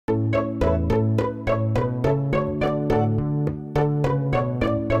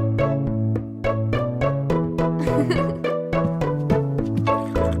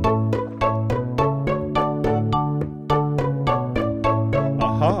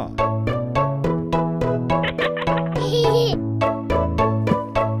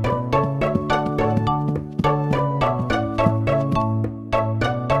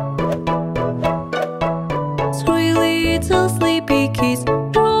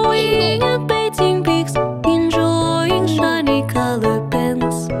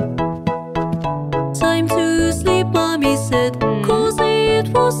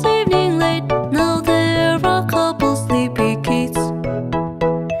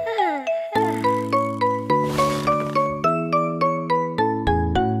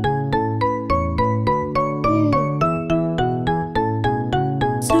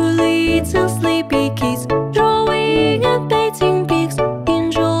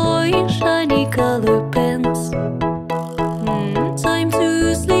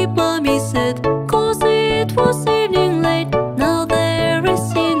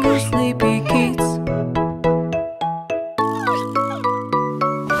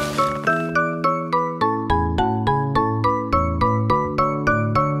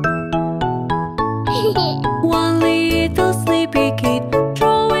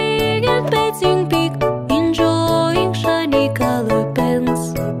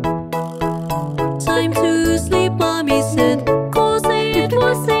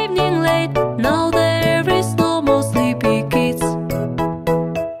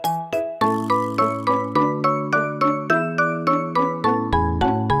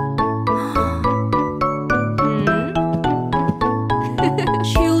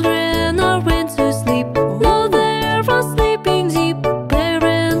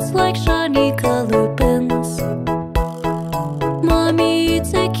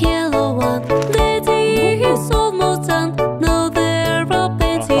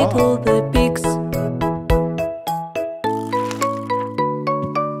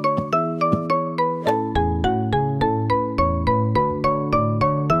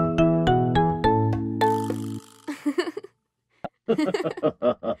Look,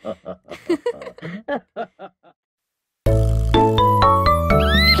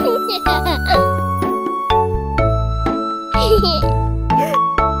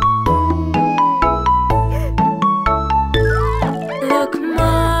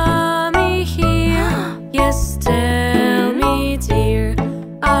 mommy here. Yes, tell me, dear.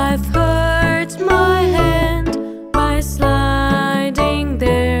 I've hurt my hand by sliding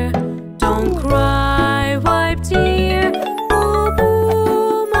there. Don't cry, wipe, dear. Boo,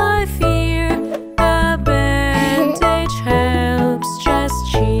 boo, my fear. A bandage helps, just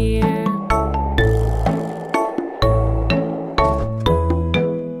cheer.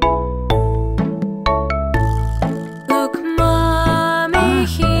 Look, mommy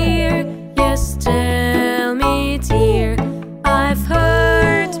here. Yes, tell me, dear. I've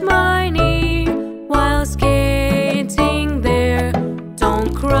hurt my knee while skating there.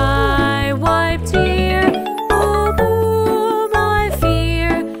 Don't cry, wipe, dear. Boo, boo, my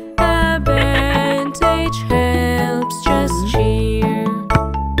fear. A bandage helps, just cheer.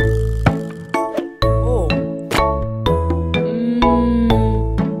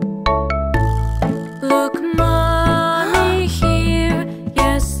 Look, mommy here.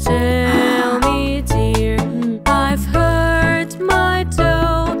 Yes, tell me, dear. I've hurt my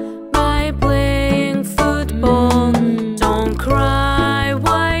toe by playing football. Don't cry,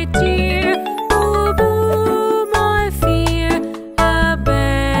 white dear. Boo, boo, my fear. A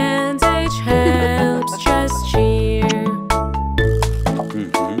bandage helps, just cheer.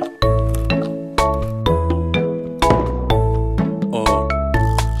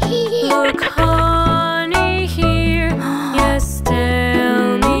 Look, honey here. Yes,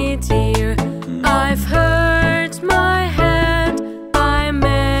 tell me, dear. I've hurt my head. I'm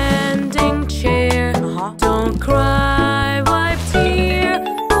mending chair. Don't cry, wipe, tear.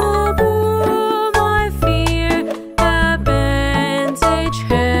 Boo, boo, my fear. A bandage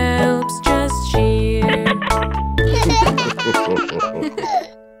helps, just cheer.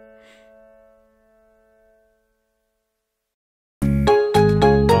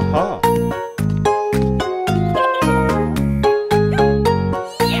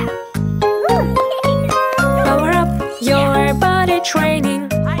 Power up your body training.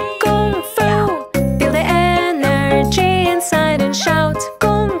 Kung Fu. Feel the energy inside and shout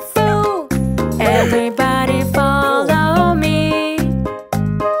Kung Fu. Everybody follow me.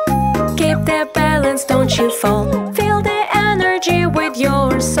 Keep the balance, don't you fall. Feel the energy with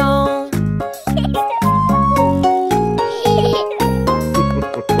your soul.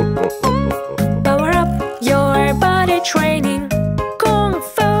 Power up your body training. Kung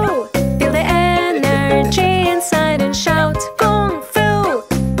Fu. Feel the energy inside and shout Kung Fu.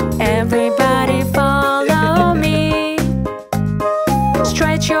 Everybody follow me.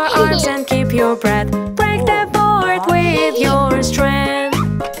 Stretch your arms and keep your breath. Break the board with your strength.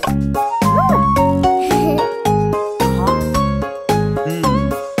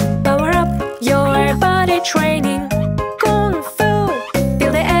 Power up your body training. Kung Fu.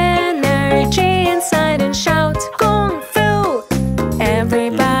 Feel the energy inside and shout Kung Fu.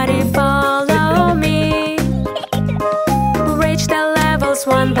 Everybody follow me. Reach the levels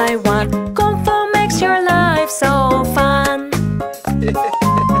one by one. Kung Fu makes your life so fun.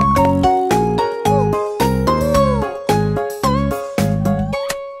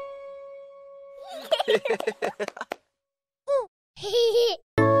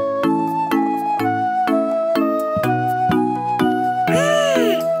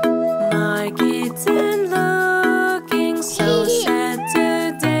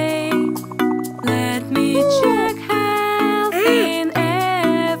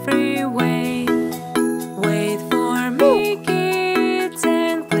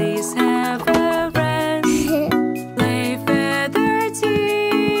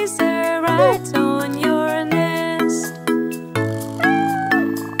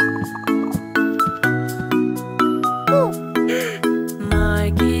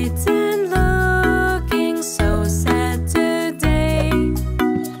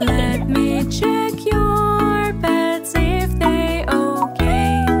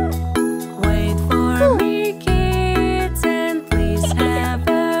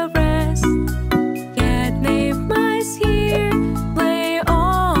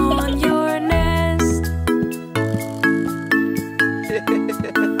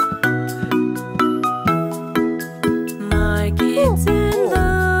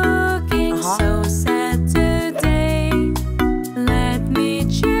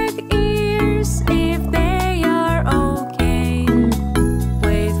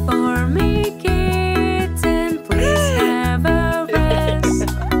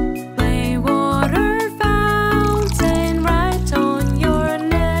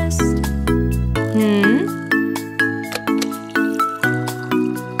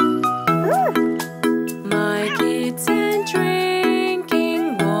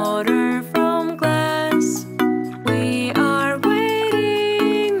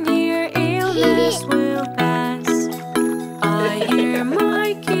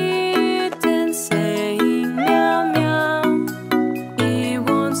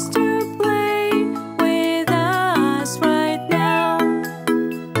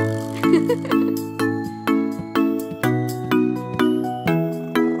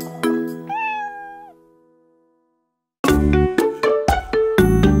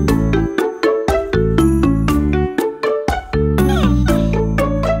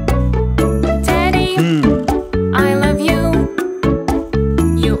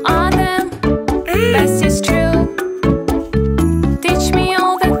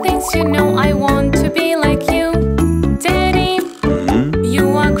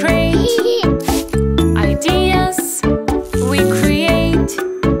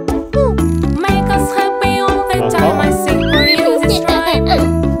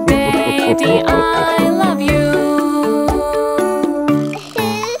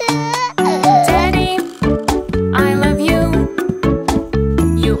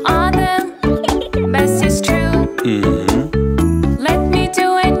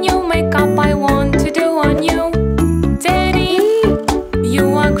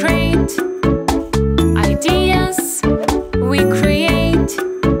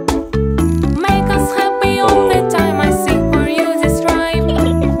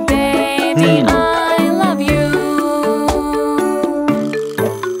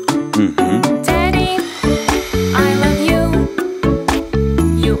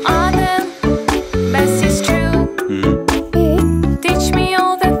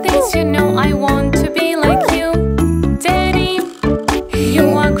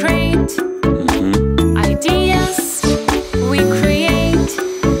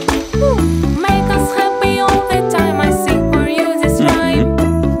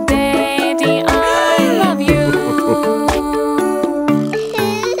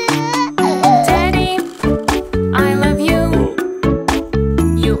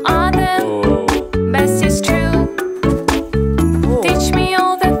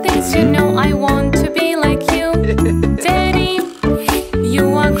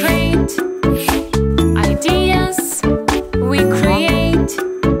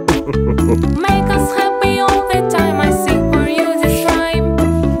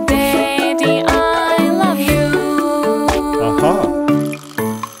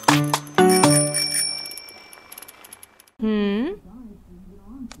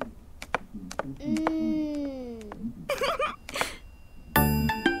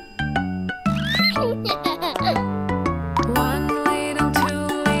 One little, two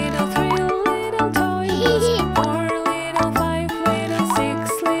little, three little toy boats. Four little, five little, six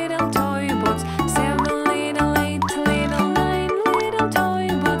little toy boats. Seven little, eight little, nine little toy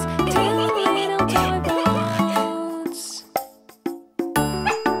boats. 10 little toy boats.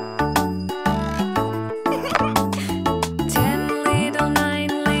 10 little, 9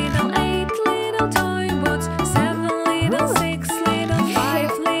 little, 8 little toy boats. 7 little, 6 little,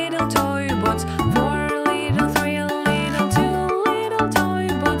 5 little toy boats. 4 little, 3 little, 2 little toy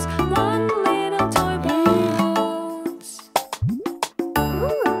boats. 1 little toy boats.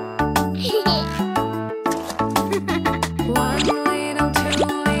 1 little, 2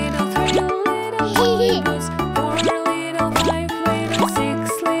 little, 3 little toy boats. 4 little, 5 little,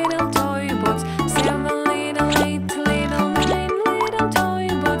 6 little toy boats. 7 little, 8 little, 9 little toy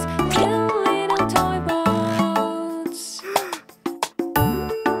boats. 10 little toy boats.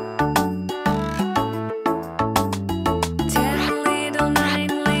 10 little,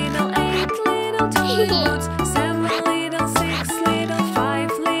 9 little, 8 little toy boats. 7 little, 6 little,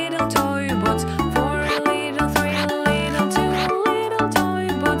 5 little toy boats. 4 little, 3 little, 2 little toy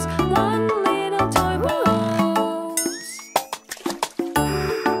boats. 1 little toy boats.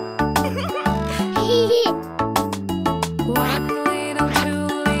 1 little, 2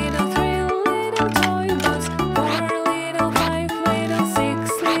 little, 3 little toy boats. 4 little, 5 little,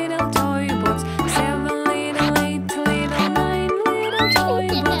 6 little toy boats. 7 little, 8 little, 9 little toy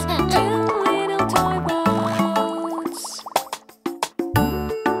boats. 10 little toy boats.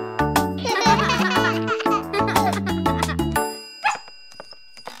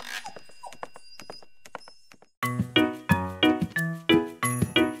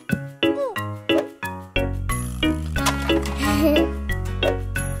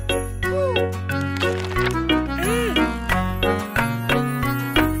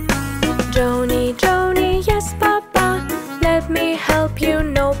 Joni, Joni, yes, Papa. Let me help you,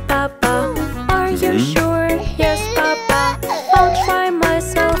 no, Papa. Are you sure? Yes, Papa. I'll try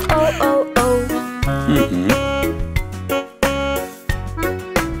myself, oh, oh, oh.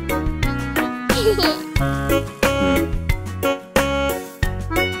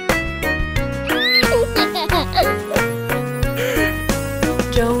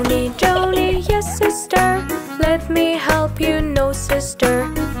 Joni, Joni, yes, sister. Let me help you, no, sister.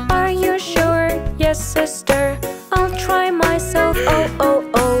 Are you sure? Yes, sister. I'll try myself, oh, oh,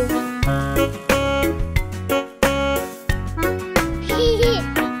 oh.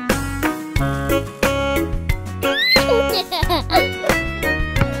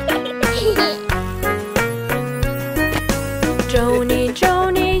 Joni,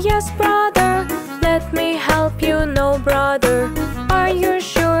 Joni, yes, brother. Let me help you, no, brother. Are you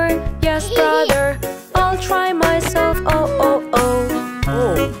sure? Yes, brother. I'll try myself, oh, oh, oh.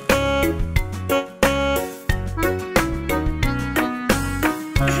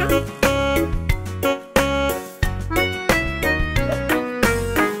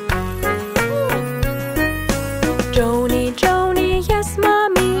 Joni, Joni, yes,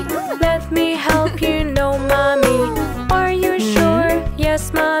 mommy. Let me help you, no, mommy. Are you sure?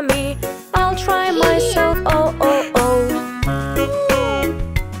 Yes, mommy. I'll try myself, oh, oh, oh.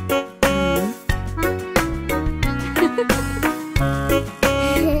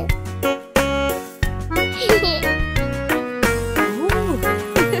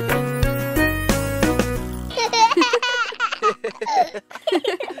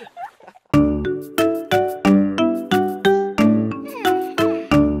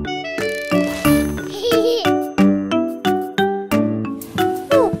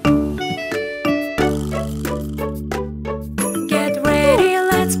 Get ready,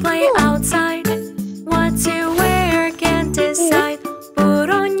 let's play outside. What to wear, can't decide. Put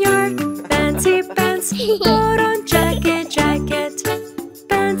on your fancy pants. Put on jacket, jacket.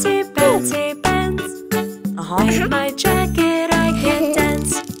 Fancy, fancy pants. In my jacket I can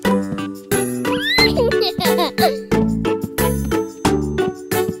dance.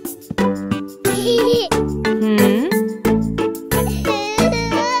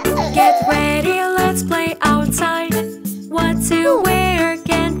 Get ready, let's play outside. What to wear,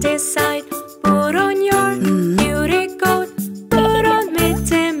 can't decide. Put on your cutie coat. Put on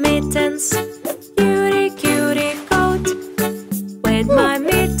mittens. Cutie, cutie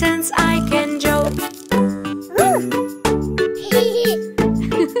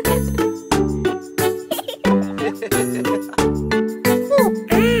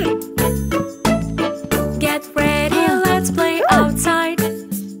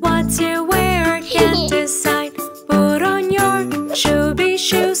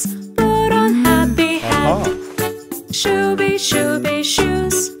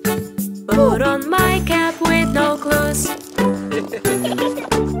Put on my cap with no clothes.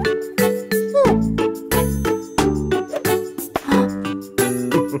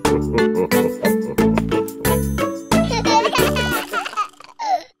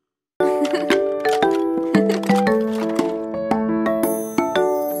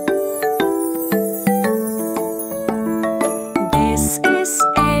 This is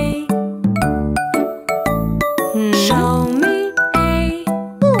A. Show me A.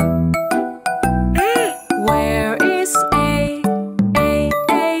 Where is A? A,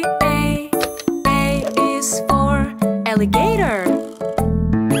 A, A. A is for alligator.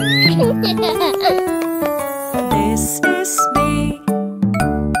 This is B.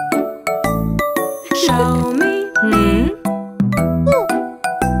 Show me B.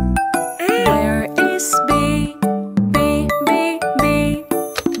 Where is B? B, B, B.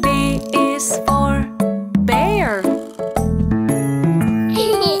 B is for bear.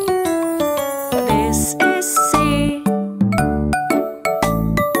 This is C.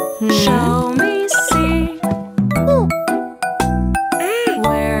 Show me C.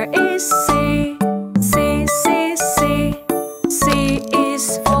 Where is C? C, C, C. C is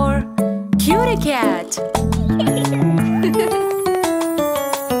for cutie cat.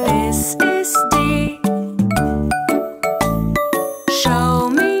 This is D. Show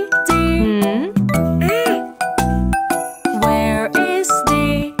me D. Where is D?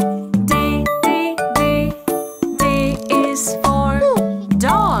 D, D, D. D is for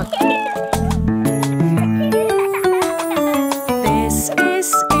dog. This is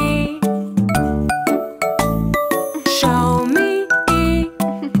E. Show me E.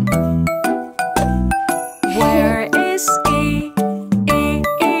 Where is E? E,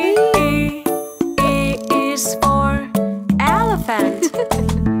 E, E. E is for elephant.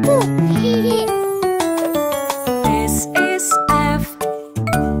 This is F.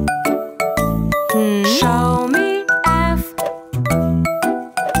 Show me F.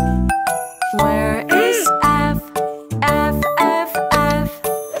 Where is F? F, F, F.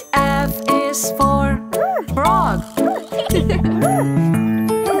 F is for frog.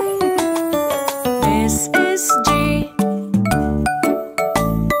 This is G.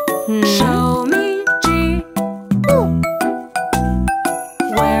 Show me G.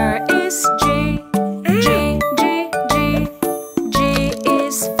 Where is G? G, G, G. G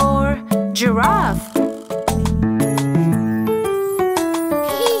is for giraffe.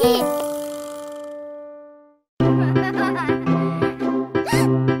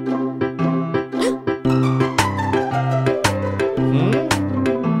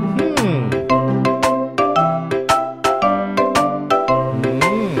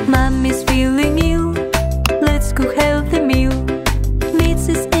 Mommy's feeling ill. Let's cook healthy meal. Meats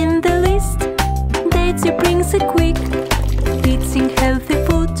is in the list. Daisy brings it quick. Eating healthy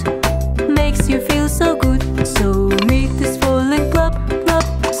food makes you feel so good. So meat is falling glop, glop.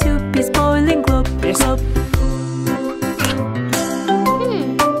 Soup is boiling glop, glop.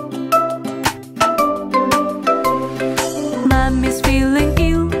 Mommy's feeling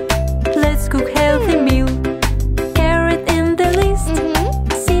ill. Let's cook healthy meal. Carrot in the list.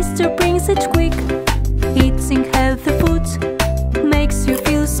 Sister brings it quick. Eating healthy food makes you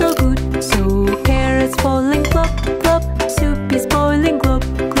feel so good. So carrots falling glop, glop. Soup is boiling glop,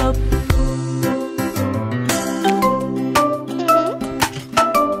 glop.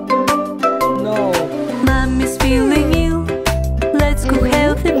 No. Mommy's feeling ill. Let's cook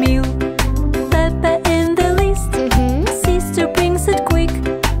healthy meal. Pepper in the list. Sister brings it quick.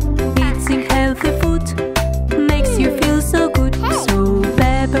 Eating healthy food makes you feel so good. So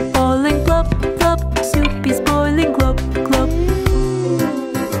pepper falling glop, glop. Soup is boiling glop, glop.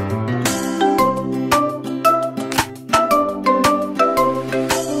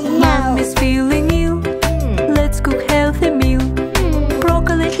 Mommy's feeling ill. Let's cook healthy meal.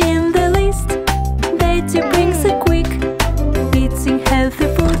 Broccoli in the list. Daisy brings it quick. Eating healthy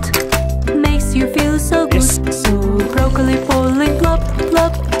food makes you feel so good. So broccoli falling glop,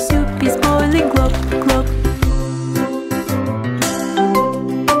 glop. Soup is boiling glop, glop.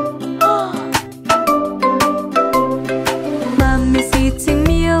 Mommy's eating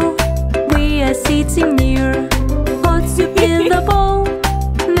meal. We are sitting near. Hot soup in the bowl,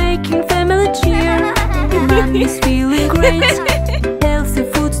 making family cheer. Mommy's feeling great. Healthy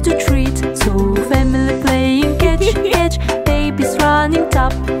foods to treat. So family playing catch, catch. Babies running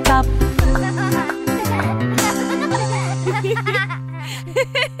top, top.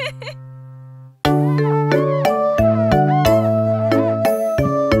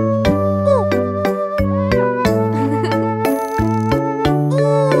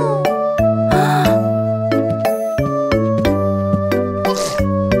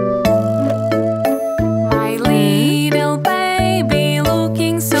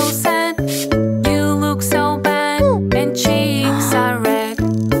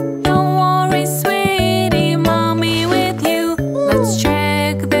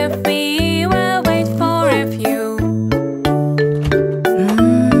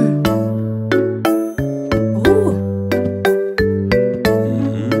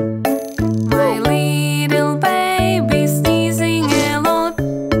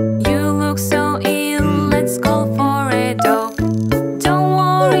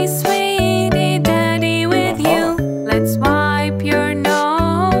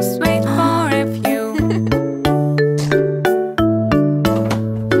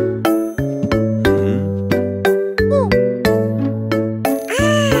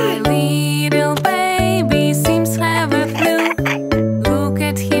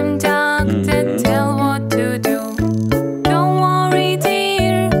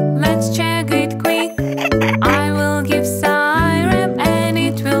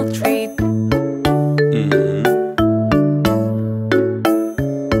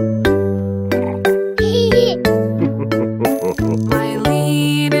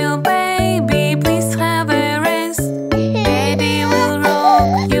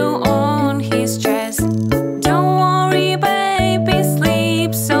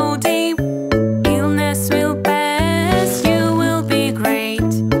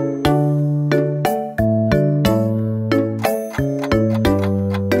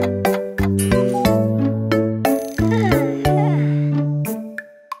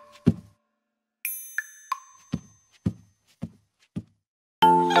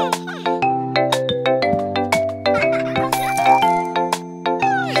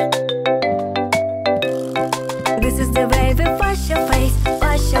 This is the way we wash your face,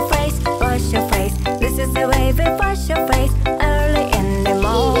 wash your face, wash your face. This is the way we wash your face early in the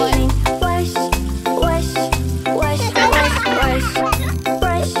morning. Wash, wash, wash, wash, wash.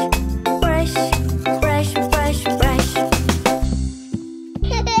 Brush, brush, brush, brush, brush.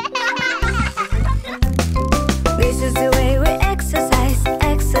 This is the way we exercise,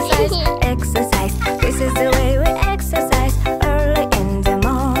 exercise, exercise. This is the way we exercise early in the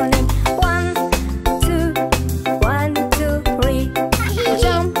morning. 1, 2, 1, 2, 3.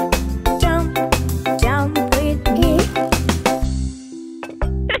 Jump, jump, jump with me.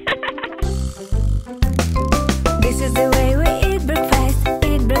 This is the way we eat breakfast,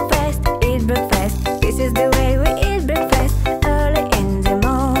 eat breakfast, eat breakfast. This is the way we eat breakfast early in the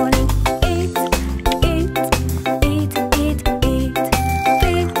morning. Eat, eat, eat, eat, eat.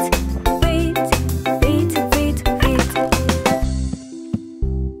 Feed, feed, feed, feed, feed.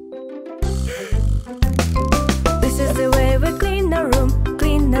 This is the way we clean the room,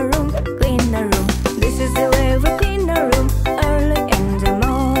 clean the room, clean the room. This is the way we clean the room early in the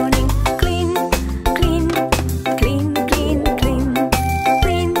morning. Clean, clean, clean, clean, clean.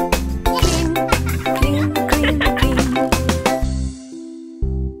 Clean, clean, clean, clean, clean.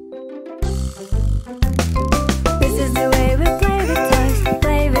 This is the way we play with toys,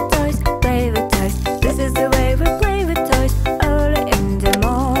 play with toys, play with toys. This is the way we play with toys early in the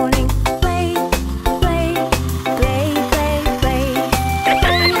morning. Play, play, play, play, play.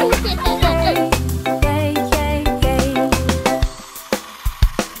 Play, play, yay, yay, yay.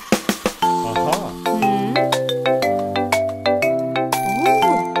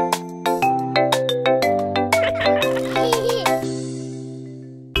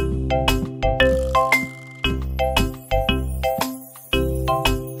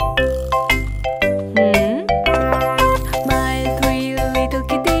 My 3 little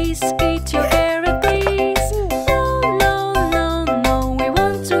kitties, eat your carrot, please. No, no, no, no, we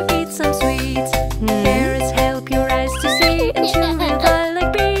want to eat some sweets. Carrots help your eyes to see, and you will fly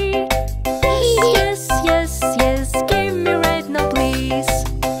like bee. Yes, yes, yes, give me right now, please.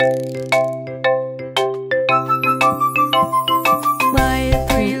 My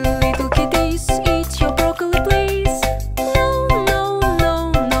 3 little kitties, eat your broccoli, please. No, no,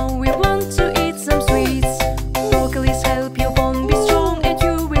 no, no, we want to eat some sweets. Broccolis help your bone be strong, and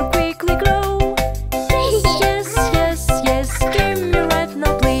you will quickly grow. Yes, yes, yes, give me right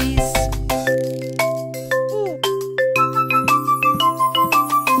now, please.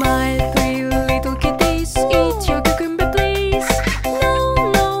 My 3 little kitties, eat your cucumber, please. No,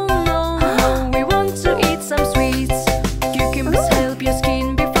 no, no, no, we want to eat some sweets. Cucumbers help your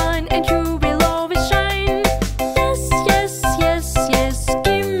skin be fine, and you will always shine. Yes, yes, yes, yes,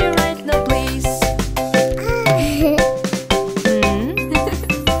 give me right now, please.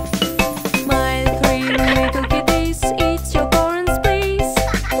 My 3 little kitties, eat your corns, please.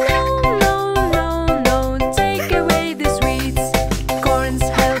 No, no, no, no, take away the sweets. Corns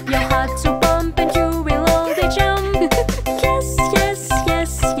help your heart to pump, and you will all day jump. Yes, yes,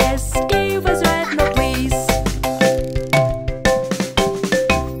 yes, yes, give us right now, please.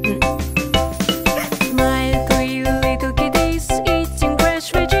 My 3 little kitties, eating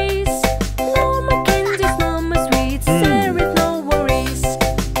fresh veggies. No more candies, no more sweets, there is no worries.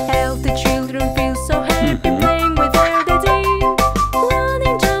 Healthy children feel so happy playing with their daddy.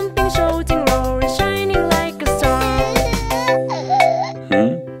 Running, jumping, shouting, roaring, shining like a star.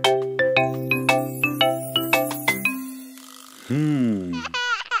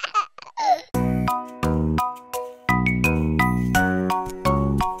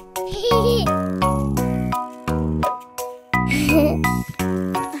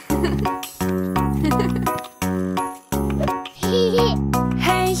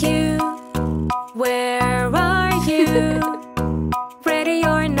 Hey you, where are you? Ready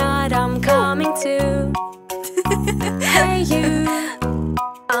or not, I'm coming too. Hey you,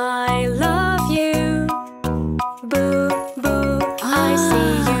 I love you. Boo, boo, I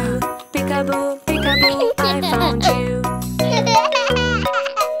see you. Peekaboo, peekaboo, I found you.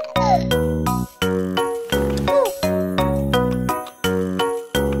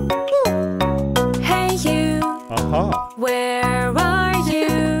 Hey you, where are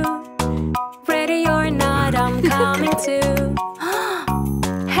you? Ready or not, I'm coming too.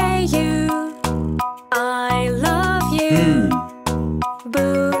 Hey you, I love you.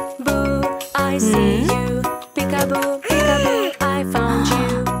 Boo, boo, I see you. Peekaboo, peekaboo, I found you.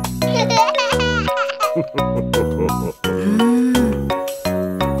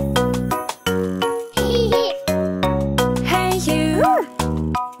 Hey you,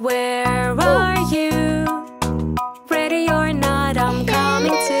 Where are you? Ready or not, I'm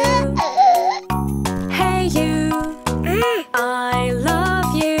coming too. Hey you, I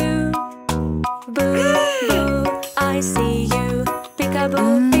love you. Boo, boo, I see you.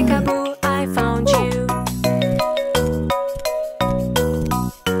 Peekaboo, peekaboo, I found you.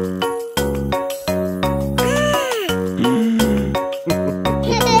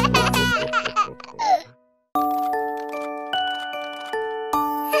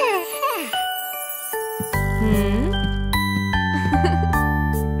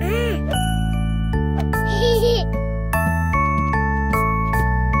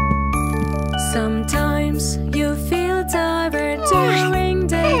 Sometimes you feel tired during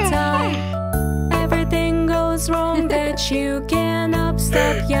daytime. Everything goes wrong that you cannot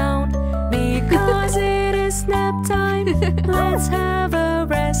stop yawn. Because it is nap time, let's have a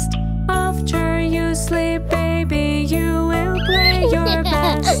rest. After you sleep, baby, you will play your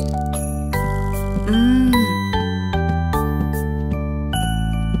best.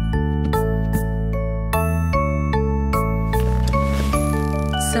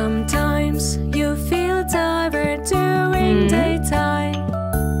 Sometimes you feel tired during daytime.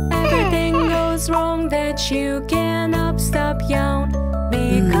 Everything goes wrong that you cannot stop yawn.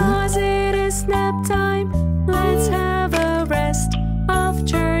 Because it is nap time, let's have a rest.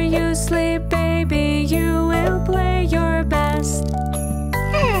 After you sleep, baby, you will play your best.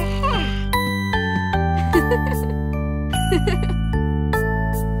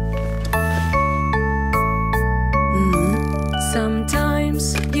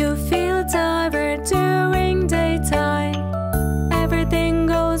 Sometimes you feel tired during daytime. Everything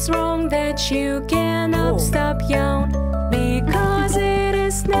goes wrong that you cannot stop yawn. Because it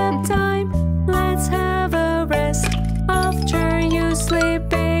is nap time, let's have a rest. After you sleep,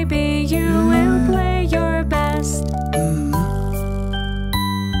 baby, you will play your best.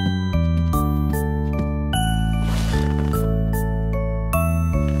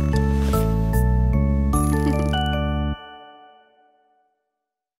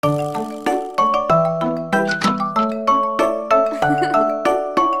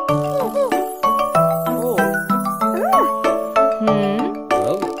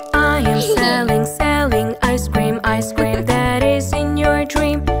 Ice cream that is in your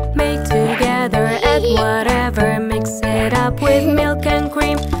dream. Make together, add whatever, mix it up with milk and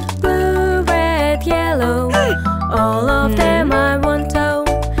cream. Blue, red, yellow, all of them I want to.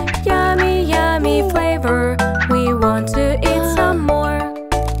 Yummy, yummy flavor, we want to eat some more.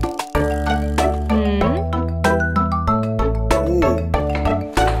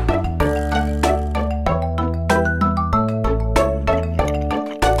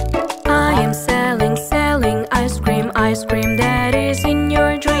 I am selling ice cream that is in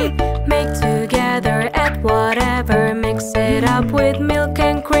your dream. Make together, add whatever, mix it up with milk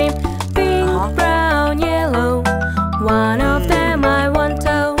and cream. Pink, brown, yellow, one of them I want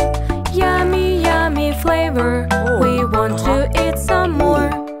to. Yummy, yummy flavor, we want to eat some more.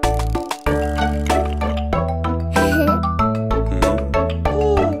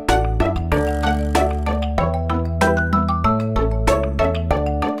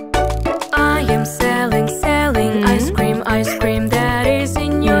 I am selling ice cream that is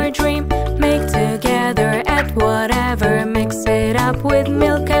in your dream. Make together, add whatever, mix it up with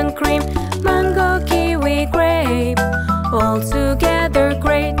milk and cream. Mango, kiwi, grape, all together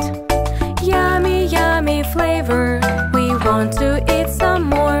great. Yummy, yummy flavor, we want to eat some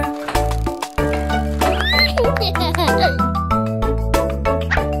more.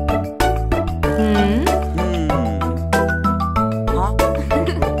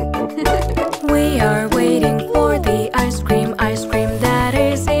 We are waiting for the ice cream that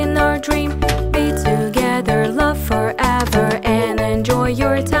is in our dream. Be together, love forever, and enjoy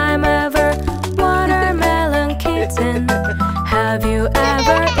your time ever.